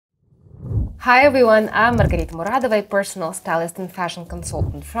Hi everyone, I'm Margarita Muradova, a personal stylist and fashion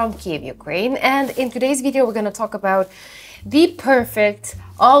consultant from Kiev, Ukraine. And in today's video, we're going to talk about the perfect,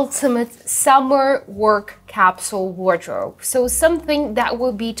 ultimate summer work capsule wardrobe. So something that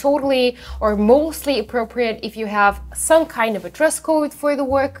will be totally or mostly appropriate if you have some kind of a dress code for the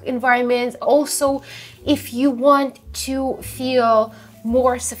work environment. Also, if you want to feel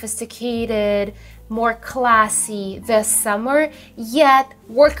more sophisticated, more classy this summer, yet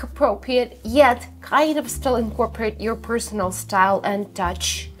work appropriate, yet kind of still incorporate your personal style and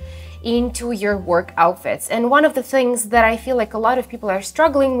touch into your work outfits. And one of the things that I feel like a lot of people are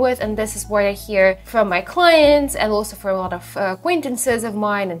struggling with, and this is what I hear from my clients and also from a lot of acquaintances of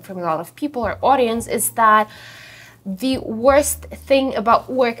mine and from a lot of people, our audience, is that the worst thing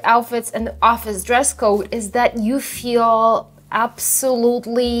about work outfits and the office dress code is that you feel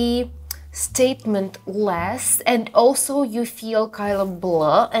absolutely statementless, and also you feel kind of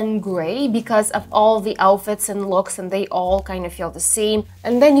blah and gray because of all the outfits and looks, and they all kind of feel the same.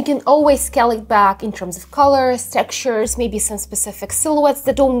 And then you can always scale it back in terms of colors, textures, maybe some specific silhouettes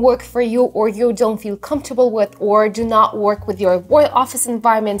that don't work for you or you don't feel comfortable with or do not work with your work office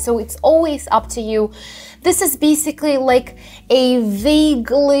environment. So it's always up to you. This is basically like a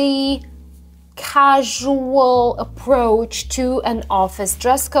vaguely casual approach to an office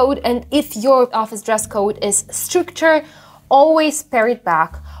dress code, and if your office dress code is stricter, always pare it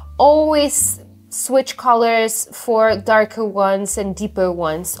back, always switch colors for darker ones and deeper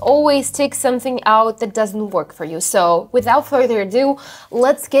ones, always take something out that doesn't work for you. So without further ado,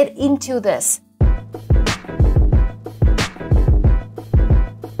 let's get into this.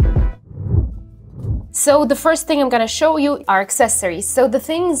 So the first thing I'm going to show you are accessories. So the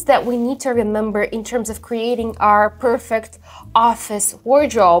things that we need to remember in terms of creating our perfect office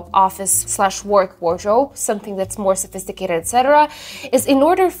wardrobe, office/work wardrobe, something that's more sophisticated, etc., is in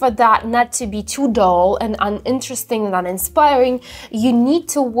order for that not to be too dull and uninteresting and uninspiring, you need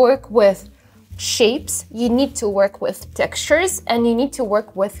to work with shapes, you need to work with textures, and you need to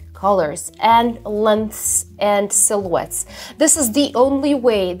work with colors and lengths and silhouettes. This is the only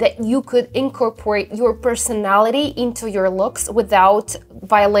way that you could incorporate your personality into your looks without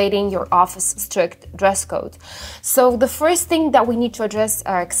violating your office strict dress code. So the first thing that we need to address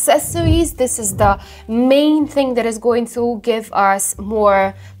are accessories. This is the main thing that is going to give us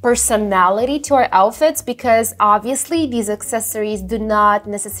more personality to our outfits, because obviously these accessories do not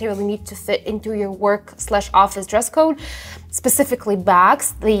necessarily need to fit into your work/office dress code. Specifically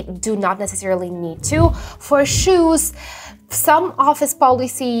bags, they do not necessarily need to. For shoes, some office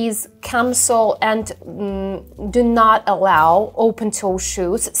policies cancel and do not allow open-toe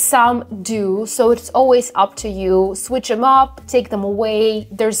shoes. Some do, so it's always up to you. Switch them up, take them away.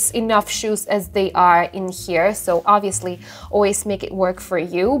 There's enough shoes as they are in here, so obviously always make it work for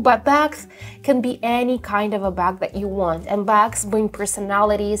you. But bags can be any kind of a bag that you want, and bags bring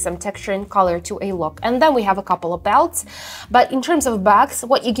personality, some texture and color to a look. And then we have a couple of belts. But in terms of bags,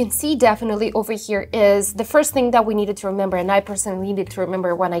 what you can see definitely over here is the first thing that we needed to remember, and I personally needed to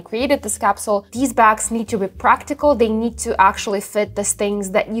remember when I created this capsule. These bags need to be practical. They need to actually fit the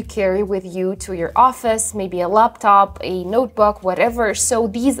things that you carry with you to your office, maybe a laptop, a notebook, whatever. So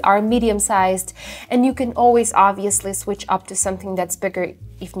these are medium-sized, and you can always obviously switch up to something that's bigger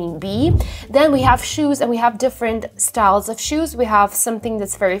if need be. Then we have shoes, and we have different styles of shoes. We have something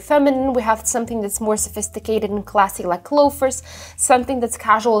that's very feminine, we have something that's more sophisticated and classy like loafers, something that's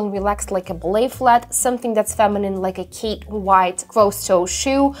casual and relaxed like a ballet flat, something that's feminine like a Kate white closed-toe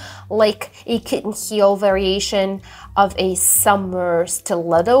shoe, like a kitten heel variation of a summer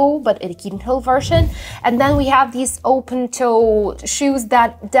stiletto, but a kitten heel version. And then we have these open-toe shoes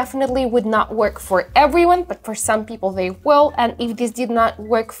that definitely would not work for everyone, but for some people they will. And if this did not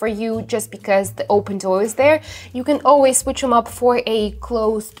work for you just because the open toe is there, you can always switch them up for a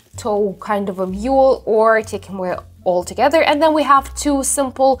closed toe kind of a mule, or take them away all together. And then we have two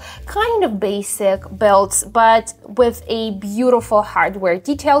simple kind of basic belts, but with a beautiful hardware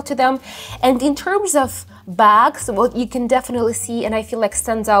detail to them. And in terms of bags, what you can definitely see, and I feel like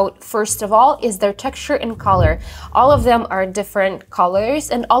stands out first of all, is their texture and color. All of them are different colors,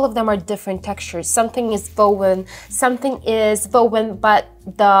 and all of them are different textures. Something is woven, but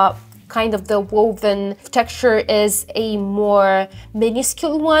the kind of the woven texture is a more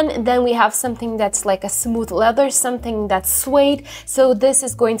minuscule one. And then we have something that's like a smooth leather, something that's suede. So this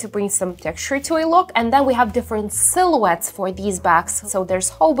is going to bring some texture to a look. And then we have different silhouettes for these bags. So there's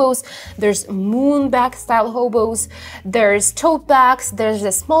hobos, there's moon bag style hobos, there's tote bags, there's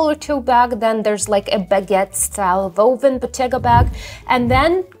a smaller tote bag, then there's like a baguette style woven Bottega bag, and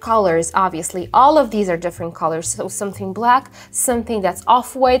then colors. Obviously all of these are different colors, so something black, something that's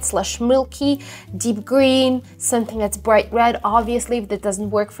off-white slash milky, deep green, something that's bright red. Obviously, if that doesn't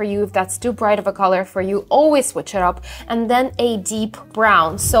work for you, if that's too bright of a color for you, always switch it up. And then a deep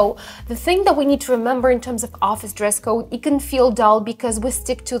brown. So the thing that we need to remember in terms of office dress code, it can feel dull because we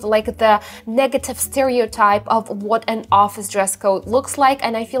stick to like the negative stereotype of what an office dress code looks like.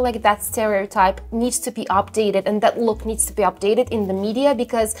 And I feel like that stereotype needs to be updated, and that look needs to be updated in the media,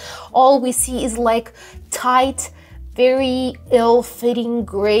 because all we see is like tight, very ill-fitting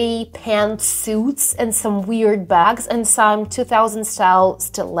gray pantsuits and some weird bags and some 2000 style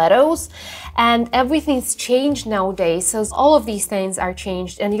stilettos, and everything's changed nowadays. So all of these things are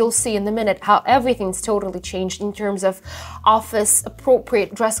changed, and you'll see in a minute how everything's totally changed in terms of office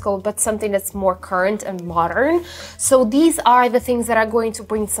appropriate dress code, but something that's more current and modern. So these are the things that are going to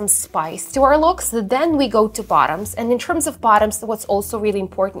bring some spice to our looks. Then we go to bottoms, and in terms of bottoms, what's also really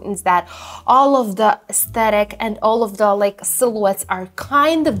important is that all of the aesthetic and all of the like silhouettes are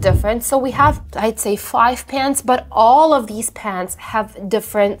kind of different. So we have, I'd say, 5 pants, but all of these pants have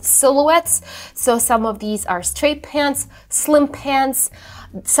different silhouettes. So some of these are straight pants, slim pants,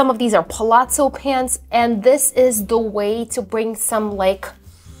 some of these are palazzo pants, and this is the way to bring some like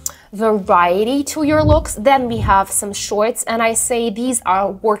variety to your looks. Then we have some shorts, and I say these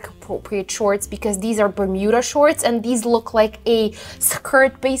are work appropriate shorts because these are Bermuda shorts, and these look like a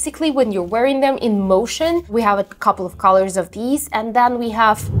skirt basically when you're wearing them in motion. We have a couple of colors of these, and then we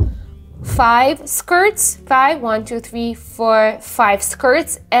have 5 skirts. 1, 2, 3, 4, 5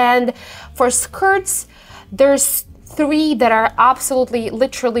 skirts. And for skirts, there's 3 that are absolutely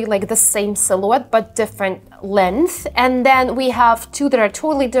literally like the same silhouette but different length, and then we have 2 that are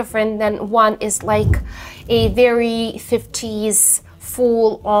totally different. Then one is like a very 50s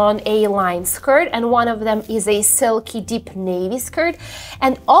full-on A-line skirt, and one of them is a silky deep navy skirt.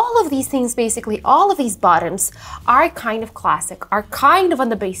 And all of these things, basically all of these bottoms, are kind of classic, are kind of on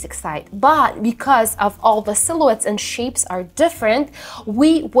the basic side, but because of all the silhouettes and shapes are different,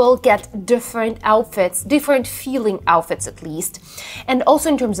 we will get different outfits, different feeling outfits at least. And also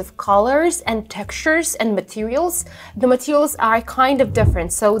in terms of colors and textures and materials, the materials are kind of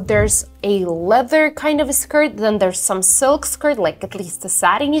different. So there's a leather kind of a skirt, then there's some silk skirt, like at least a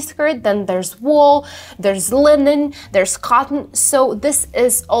satiny skirt, then there's wool, there's linen, there's cotton. So this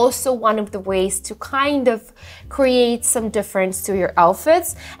is also one of the ways to kind of create some difference to your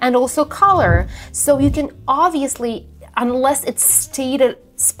outfits, and also color. So you can obviously, unless it's stated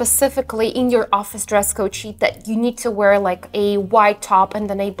specifically in your office dress code sheet that you need to wear like a white top and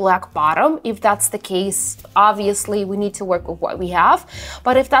then a black bottom. If that's the case, obviously we need to work with what we have.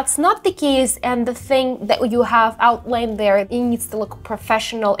 But if that's not the case and the thing that you have outlined there, it needs to look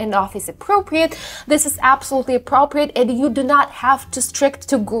professional and office appropriate, this is absolutely appropriate, and you do not have to stick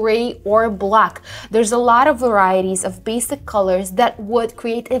to gray or black. There's a lot of varieties of basic colors that would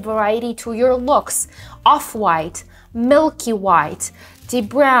create a variety to your looks. Off-white, milky white, deep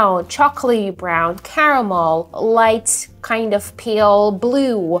brown, chocolatey brown, caramel, light kind of pale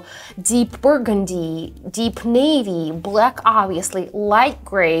blue, deep burgundy, deep navy, black obviously, light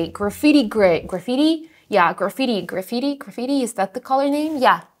gray, graffiti, yeah, graffiti, is that the color name?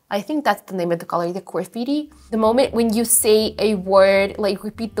 Yeah. I think that's the name of the color, the graffiti. The moment when you say a word, like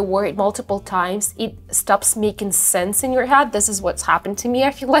repeat the word multiple times, it stops making sense in your head. This is what's happened to me,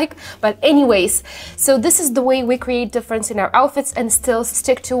 I feel like. But anyways, so this is the way we create difference in our outfits and still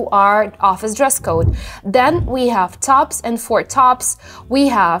stick to our office dress code. Then we have tops, and for tops, we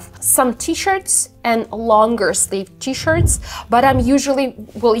have some t-shirts and longer sleeve t-shirts, but I'm usually,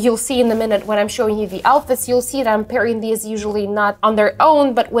 well, you'll see in a minute when I'm showing you the outfits, you'll see that I'm pairing these usually not on their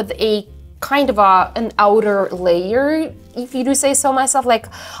own, but with a kind of an outer layer, if you do say so myself,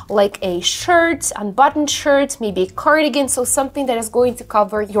 like a shirt, unbuttoned shirt, maybe a cardigan, so something that is going to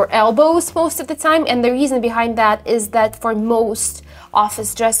cover your elbows most of the time. And the reason behind that is that for most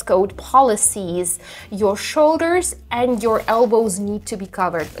office dress code policies, your shoulders and your elbows need to be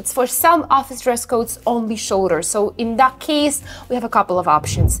covered. It's for some office dress codes only shoulders. So in that case, we have a couple of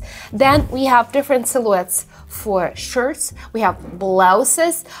options. Then we have different silhouettes for shirts, we have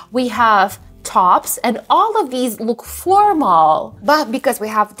blouses, we have tops, and all of these look formal, but because we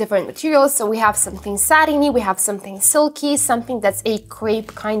have different materials, so we have something satiny, we have something silky, something that's a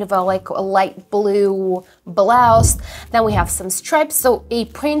crepe kind of a like a light blue blouse, then we have some stripes, so a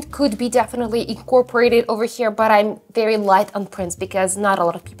print could be definitely incorporated over here, but I'm very light on prints because not a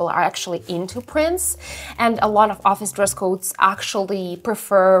lot of people are actually into prints, and a lot of office dress codes actually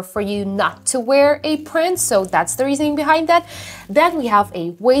prefer for you not to wear a print, so that's the reasoning behind that. Then we have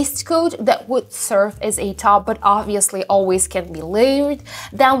a waistcoat that would serve as a top, but obviously always can be layered.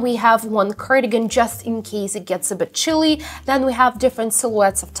 Then we have one cardigan just in case it gets a bit chilly. Then we have different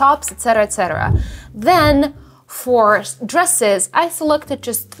silhouettes of tops, etc., etc. Then for dresses, I selected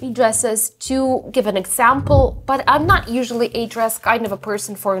just 3 dresses to give an example, but I'm not usually a dress kind of a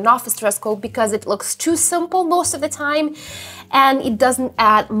person for an office dress code because it looks too simple most of the time and it doesn't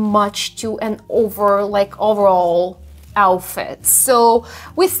add much to an overall outfit. So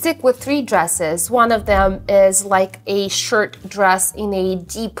we stick with 3 dresses. One of them is like a shirt dress in a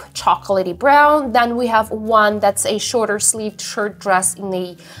deep chocolatey brown. Then we have one that's a shorter sleeved shirt dress in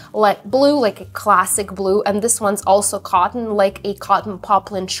a light blue, like a classic blue. And this one's also cotton, like a cotton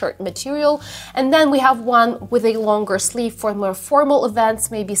poplin shirt material. And then we have one with a longer sleeve for more formal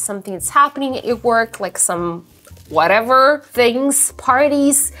events, maybe something that's happening at work, like some whatever things,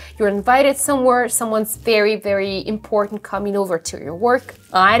 parties, you're invited somewhere, someone's very, very important coming over to your work,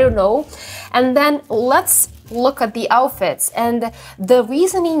 I don't know. And then let's look at the outfits. And the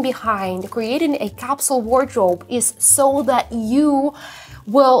reasoning behind creating a capsule wardrobe is so that you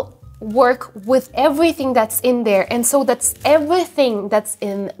will work with everything that's in there, and so that's everything that's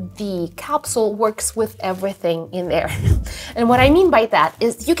in the capsule works with everything in there. And what I mean by that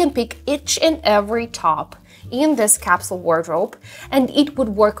is you can pick each and every top in this capsule wardrobe and it would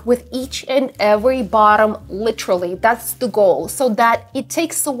work with each and every bottom, literally. That's the goal, so that it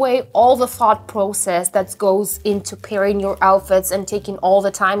takes away all the thought process that goes into pairing your outfits and taking all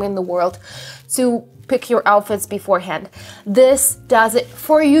the time in the world to pick your outfits beforehand. This does it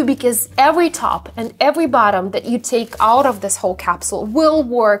for you because every top and every bottom that you take out of this whole capsule will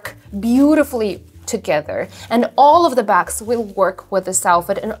work beautifully together, and all of the bags will work with this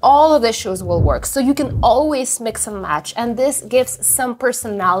outfit, and all of the shoes will work, so you can always mix and match. And this gives some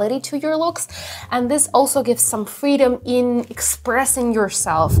personality to your looks, and this also gives some freedom in expressing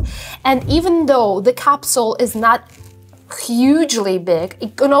yourself. And even though the capsule is not hugely big,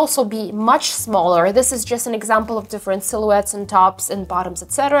 it can also be much smaller. This is just an example of different silhouettes and tops and bottoms,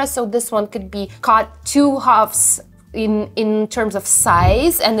 etc. So this one could be cut 2 halves in terms of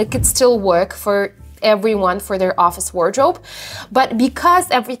size, and it could still work for everyone for their office wardrobe. But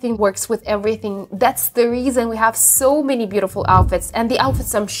because everything works with everything, that's the reason we have so many beautiful outfits. And the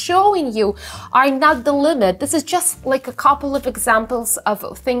outfits I'm showing you are not the limit. This is just like a couple of examples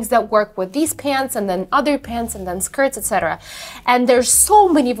of things that work with these pants and then other pants and then skirts, etc. And there's so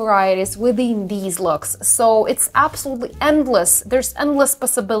many varieties within these looks, so it's absolutely endless. There's endless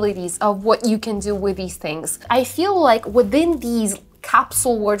possibilities of what you can do with these things. I feel like within these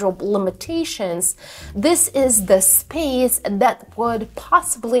capsule wardrobe limitations, this is the space that would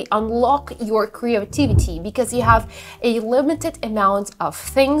possibly unlock your creativity, because you have a limited amount of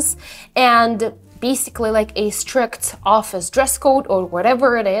things and basically like a strict office dress code or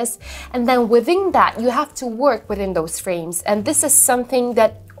whatever it is. And then within that, you have to work within those frames. And this is something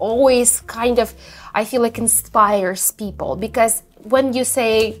that always kind of, I feel like, inspires people, because when you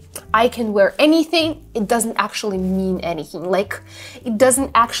say I can wear anything, it doesn't actually mean anything. Like, it doesn't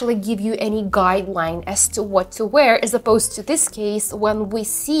actually give you any guideline as to what to wear, as opposed to this case when we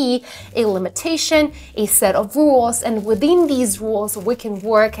see a limitation, a set of rules, and within these rules we can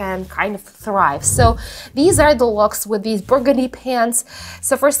work and kind of thrive. So these are the looks with these burgundy pants.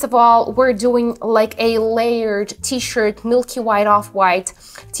 So first of all, we're doing like a layered t-shirt, milky white off-white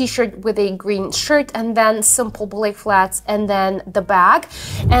t-shirt with a green shirt, and then simple ballet flats, and then the bag.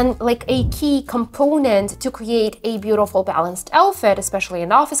 And like a key component to create a beautiful balanced outfit, especially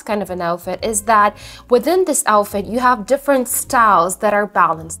an office kind of an outfit, is that within this outfit you have different styles that are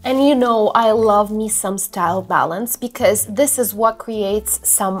balanced. And you know, I love me some style balance, because this is what creates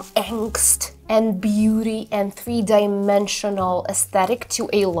some angst and beauty and three-dimensional aesthetic to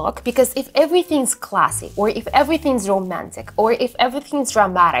a look. Because if everything's classy, or if everything's romantic, or if everything's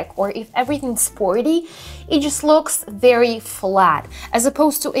dramatic, or if everything's sporty, it just looks very flat, as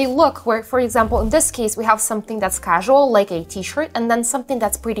opposed to a look where, for example, in this case, we have something that's casual, like a t-shirt, and then something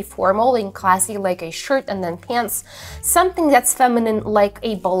that's pretty formal and classy, like a shirt, and then pants, something that's feminine, like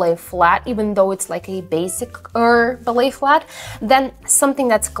a ballet flat, even though it's like a basic ballet flat, then something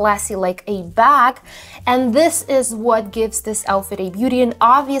that's classy, like a bag. And this is what gives this outfit a beauty. And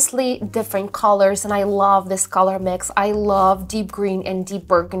obviously different colors, and I love this color mix. I love deep green and deep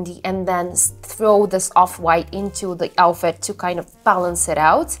burgundy, and then throw this off-white into the outfit to kind of balance it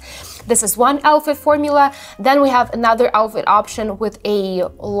out. This is one outfit formula. Then we have another outfit option with a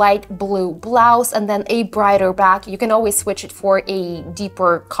light blue blouse and then a brighter bag. You can always switch it for a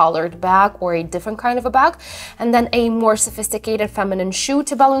deeper colored bag or a different kind of a bag, and then a more sophisticated feminine shoe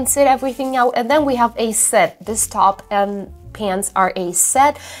to balance it everything out. And then we have a set, this top and pants are a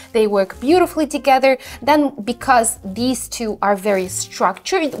set, they work beautifully together. Then because these two are very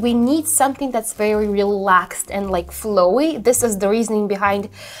structured, we need something that's very relaxed and like flowy. This is the reasoning behind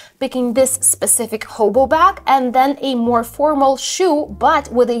picking this specific hobo bag, and then a more formal shoe,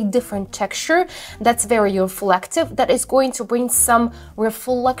 but with a different texture that's very reflective, that is going to bring some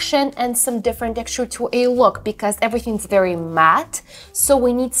reflection and some different texture to a look, because everything's very matte. So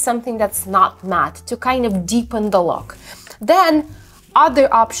we need something that's not matte to kind of deepen the look. Then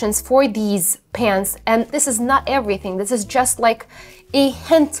other options for these pants, and this is not everything, this is just like a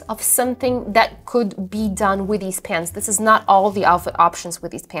hint of something that could be done with these pants. This is not all the outfit options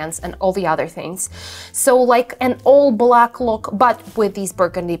with these pants and all the other things. So like an all black look, but with these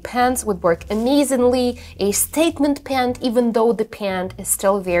burgundy pants would work amazingly. A statement pant, even though the pant is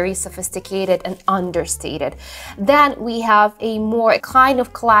still very sophisticated and understated. Then we have a more kind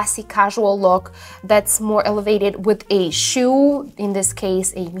of classy casual look that's more elevated with a shoe, in this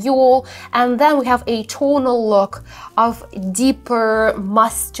case a mule. And then we have a tonal look of deeper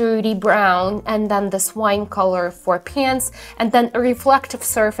mustardy brown, and then this wine color for pants, and then a reflective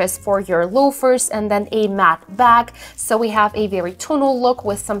surface for your loafers, and then a matte bag. So we have a very tonal look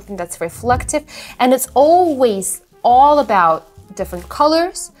with something that's reflective, and it's always all about different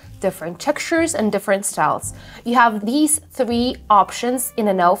colors, different textures, and different styles. You have these three options in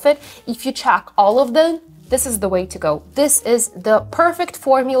an outfit. If you check all of them, this is the way to go. This is the perfect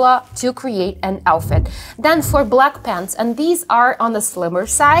formula to create an outfit. Then for black pants, and these are on the slimmer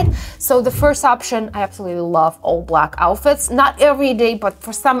side. So the first option, I absolutely love all black outfits. Not every day, but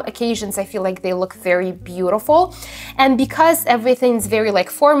for some occasions, I feel like they look very beautiful. And because everything's very like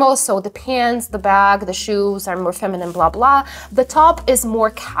formal, so the pants, the bag, the shoes are more feminine, blah, blah. The top is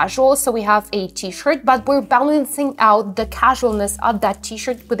more casual. So we have a t-shirt, but we're balancing out the casualness of that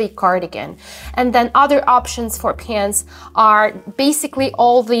t-shirt with a cardigan. And then other options for pants are basically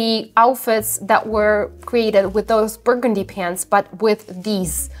all the outfits that were created with those burgundy pants, but with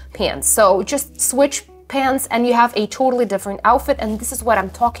these pants. So just switch pants and you have a totally different outfit, and this is what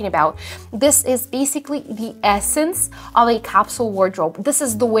I'm talking about. This is basically the essence of a capsule wardrobe. This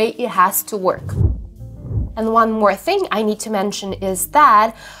is the way it has to work. And one more thing I need to mention is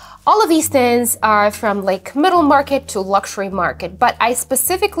that all of these things are from like middle market to luxury market, but I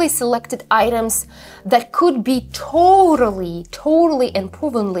specifically selected items that could be totally and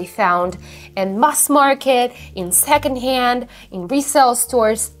provenly found in mass market, in secondhand, in resale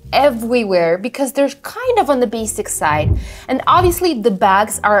stores, everywhere, because they're kind of on the basic side. And obviously the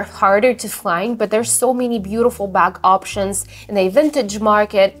bags are harder to find, but there's so many beautiful bag options in a vintage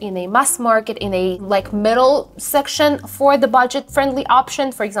market, in a mass market, in a like middle section for the budget friendly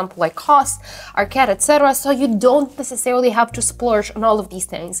option, for example like COS, Arcade, etc. So you don't necessarily have to splurge on all of these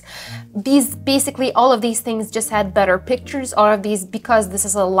things. These basically all of these things just had better pictures. All of these, because this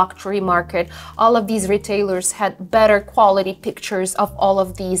is a luxury market, all of these retailers had better quality pictures of all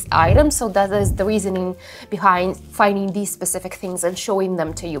of these items. So that is the reasoning behind finding these specific things and showing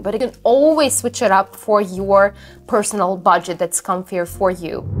them to you. But you can always switch it up for your personal budget that's comfier for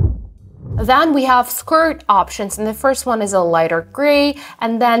you. Then we have skirt options, and the first one is a lighter gray,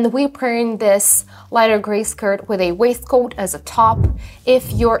 and then we pairing this lighter gray skirt with a waistcoat as a top if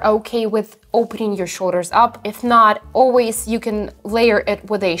you're okay with opening your shoulders up. If not, always you can layer it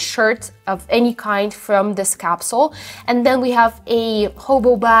with a shirt of any kind from this capsule. And then we have a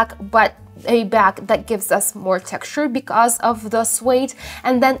hobo bag, but a bag that gives us more texture because of the suede,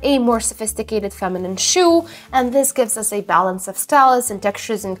 and then a more sophisticated feminine shoe, and this gives us a balance of styles and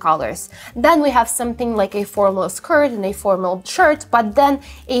textures and colors. Then we have something like a formal skirt and a formal shirt, but then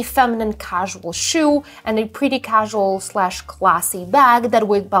a feminine casual shoe and a pretty casual slash classy bag that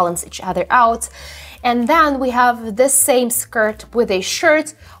would balance each other out. And then we have this same skirt with a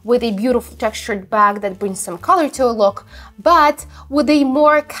shirt with a beautiful textured bag that brings some color to a look, but with a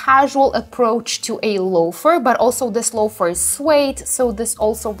more casual approach to a loafer. But also this loafer is suede, so this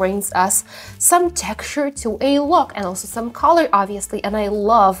also brings us some texture to a look and also some color, obviously. And I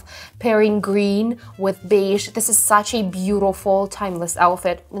love pairing green with beige. This is such a beautiful timeless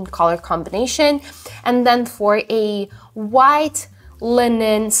outfit in color combination. And then for a white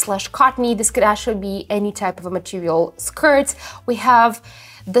linen slash cottony, this could actually be any type of a material skirt. We have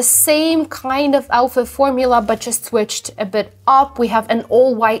the same kind of outfit formula, but just switched a bit up. We have an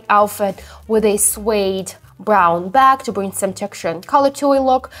all white outfit with a suede brown bag to bring some texture and color to a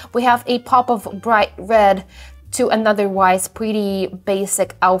look. We have a pop of bright red to an otherwise pretty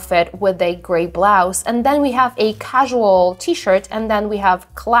basic outfit with a gray blouse. And then we have a casual t-shirt, and then we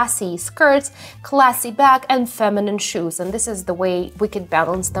have classy skirts, classy bag, and feminine shoes. And this is the way we could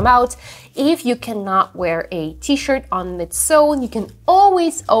balance them out. If you cannot wear a t-shirt on its own, you can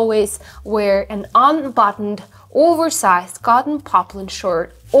always wear an unbuttoned, oversized cotton poplin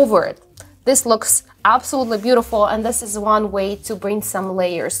shirt over it. This looks absolutely beautiful, and this is one way to bring some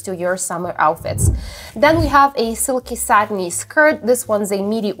layers to your summer outfits. Then we have a silky satiny skirt. This one's a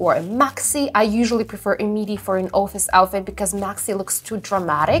midi or a maxi. I usually prefer a midi for an office outfit because maxi looks too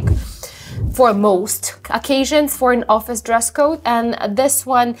dramatic for most occasions for an office dress code. And this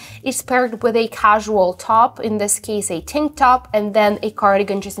one is paired with a casual top, in this case a tank top, and then a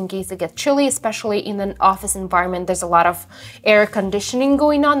cardigan just in case it gets chilly, especially in an office environment. There's a lot of air conditioning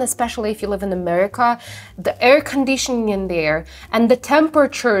going on, especially if you live in America. The air conditioning in there and the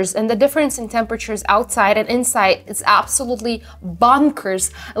temperatures and the difference in temperatures outside and inside is absolutely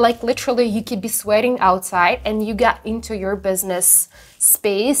bonkers. Like literally you could be sweating outside and you get into your business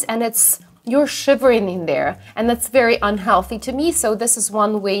space and you're shivering in there, and that's very unhealthy to me. So this is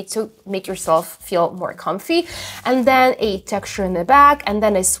one way to make yourself feel more comfy. And then a texture in the back, and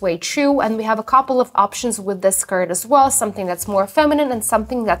then a suede shoe. And we have a couple of options with this skirt as well, something that's more feminine and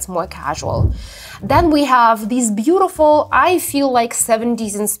something that's more casual. Then we have these beautiful, I feel like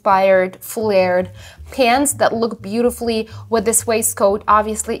 70s inspired flared pants that look beautifully with this waistcoat.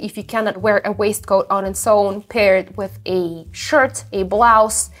 Obviously, if you cannot wear a waistcoat on its own, paired with a shirt, a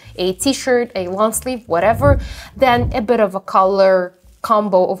blouse, a t-shirt, a long sleeve, whatever, then a bit of a color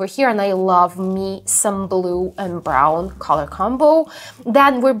combo over here, and I love me some blue and brown color combo.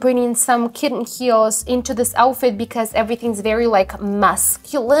 Then we're bringing some kitten heels into this outfit because everything's very like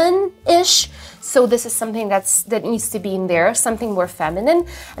masculine-ish. So this is something that needs to be in there, something more feminine.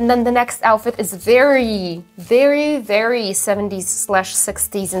 And then the next outfit is very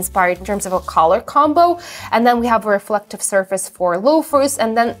 70s/60s inspired in terms of a color combo. And then we have a reflective surface for loafers,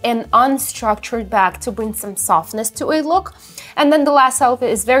 and then an unstructured bag to bring some softness to a look. And then the last outfit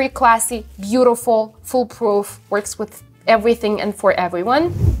is very classy, beautiful, foolproof, works with everything and for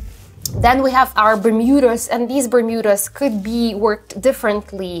everyone. Then we have our Bermudas, and these Bermudas could be worked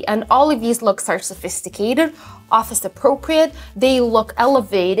differently, and all of these looks are sophisticated, office appropriate, they look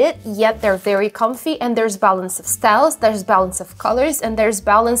elevated, yet they're very comfy, and there's balance of styles, there's balance of colors, and there's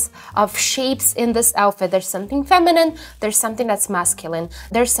balance of shapes in this outfit. There's something feminine, there's something that's masculine,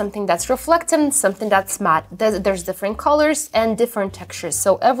 there's something that's reflective, something that's matte, there's different colors and different textures,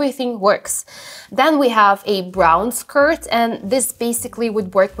 so everything works. Then we have a brown skirt, and this basically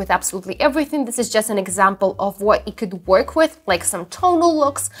would work with absolutely everything. This is just an example of what it could work with, like some tonal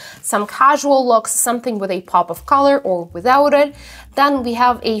looks, some casual looks, something with a pop of color or without it. Then we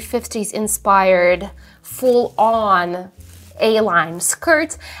have a 50s inspired full-on A-line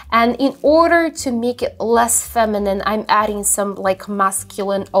skirt, and in order to make it less feminine, I'm adding some like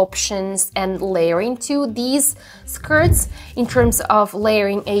masculine options and layering to these skirts in terms of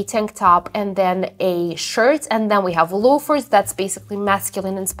layering a tank top and then a shirt, and then we have loafers that's basically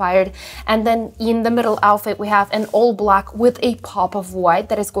masculine inspired, and then in the middle outfit we have an all black with a pop of white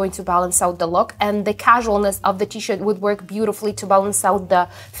that is going to balance out the look, and the casualness of the t-shirt would work beautifully to balance out the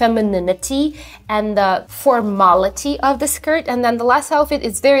femininity and the formality of the skirt. And then the last outfit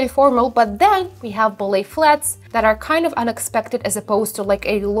is very formal, but then we have ballet flats that are kind of unexpected as opposed to like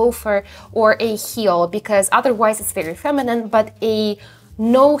a loafer or a heel, because otherwise it's very feminine, but a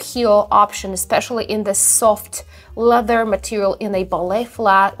no heel option, especially in the soft leather material in a ballet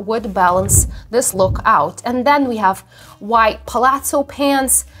flat, would balance this look out. And then we have white palazzo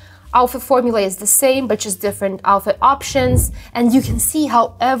pants. Outfit formula is the same, but just different outfit options, and you can see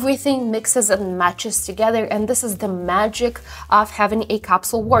how everything mixes and matches together, and this is the magic of having a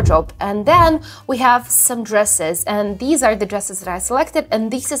capsule wardrobe. And then we have some dresses, and these are the dresses that I selected,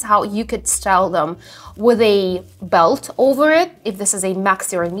 and this is how you could style them with a belt over it, if this is a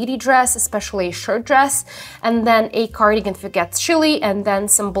maxi or a midi dress, especially a shirt dress, and then a cardigan if it gets chilly, and then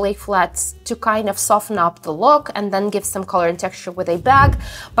some ballet flats to kind of soften up the look and then give some color and texture with a bag.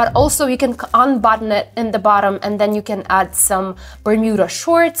 But also you can unbutton it in the bottom, and then you can add some Bermuda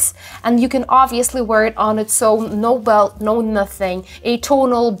shorts, and you can obviously wear it on its own, no belt, no nothing, a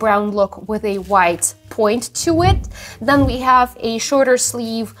tonal brown look with a white point to it. Then we have a shorter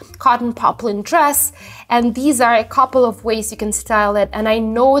sleeve cotton poplin dress, and these are a couple of ways you can style it, and I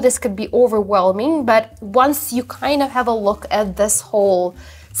know this could be overwhelming, but once you kind of have a look at this whole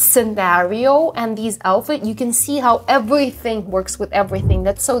scenario and these outfits, you can see how everything works with everything.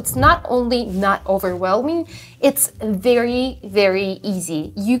 So it's not only not overwhelming, it's very, very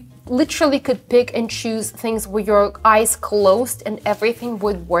easy. You literally could pick and choose things with your eyes closed and everything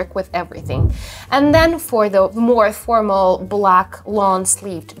would work with everything. And then for the more formal black long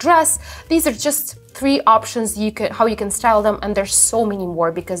sleeved dress, these are just 3 options how you can style them, and there's so many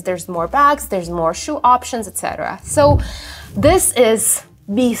more because there's more bags, there's more shoe options, etc. So this is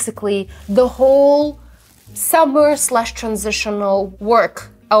basically the whole summer / transitional work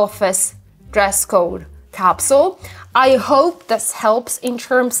office dress code capsule. I hope this helps in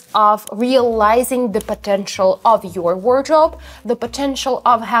terms of realizing the potential of your wardrobe, the potential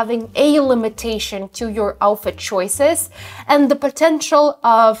of having a limitation to your outfit choices, and the potential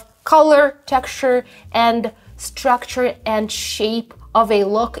of color, texture, and structure and shape of a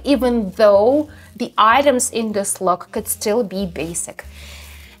look, even though the items in this look could still be basic.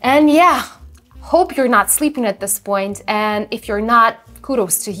 And yeah, hope you're not sleeping at this point, and if you're not,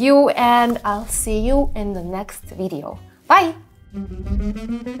 kudos to you, and I'll see you in the next video. Bye!